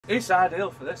It's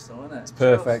ideal for this though, isn't it? It's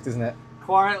perfect, isn't it?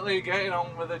 Quietly getting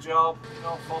on with the job,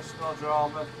 no fuss, no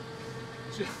drama.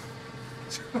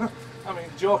 I mean,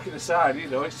 joking aside, you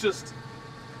know, it's just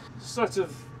sort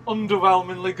of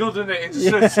underwhelmingly good, isn't it?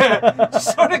 It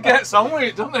just sort of gets on with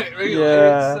it, doesn't it, really?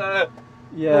 Yeah.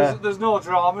 Yeah. There's no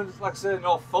drama, like I say,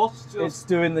 no fuss. Just... It's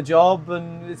doing the job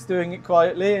and it's doing it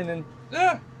quietly and then,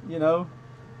 yeah. You know,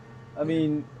 I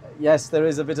mean, yes, there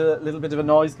is a little bit of a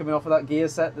noise coming off of that gear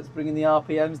set that's bringing the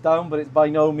RPMs down, but it's by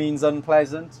no means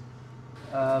unpleasant.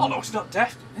 Oh no, it's not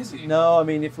deafening, is it? No, I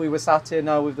mean, if we were sat here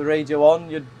now with the radio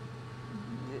on,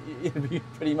 it'd be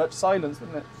pretty much silence,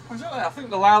 wouldn't it? Exactly. I think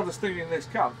the loudest thing in this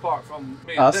cab, apart from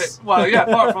me Us. and Dick, well, yeah,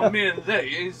 apart from me and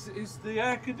Dick, is the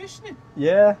air conditioning.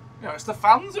 Yeah. You know, it's the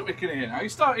fans that we can hear now. You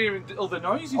start hearing other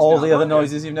noises. All now, the other don't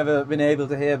noises you've never been able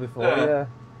to hear before. Yeah. Yeah.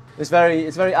 It's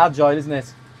very agile, isn't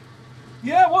it?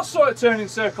 Yeah. What sort of turning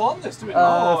circle on this? Do we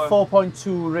know?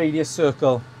 4.2 radius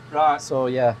circle. Right. So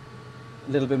yeah,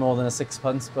 a little bit more than a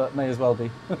sixpence, but may as well be.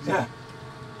 Yeah.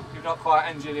 You've not quite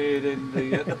engineered in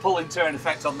the pull and turn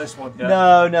effect on this one yet.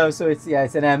 No. So it's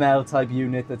an ML type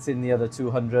unit that's in the other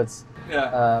 200s.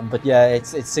 Yeah. But yeah,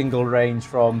 it's single range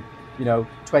from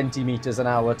 20 meters an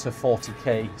hour to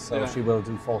 40k. So Yeah. she will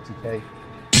do 40k.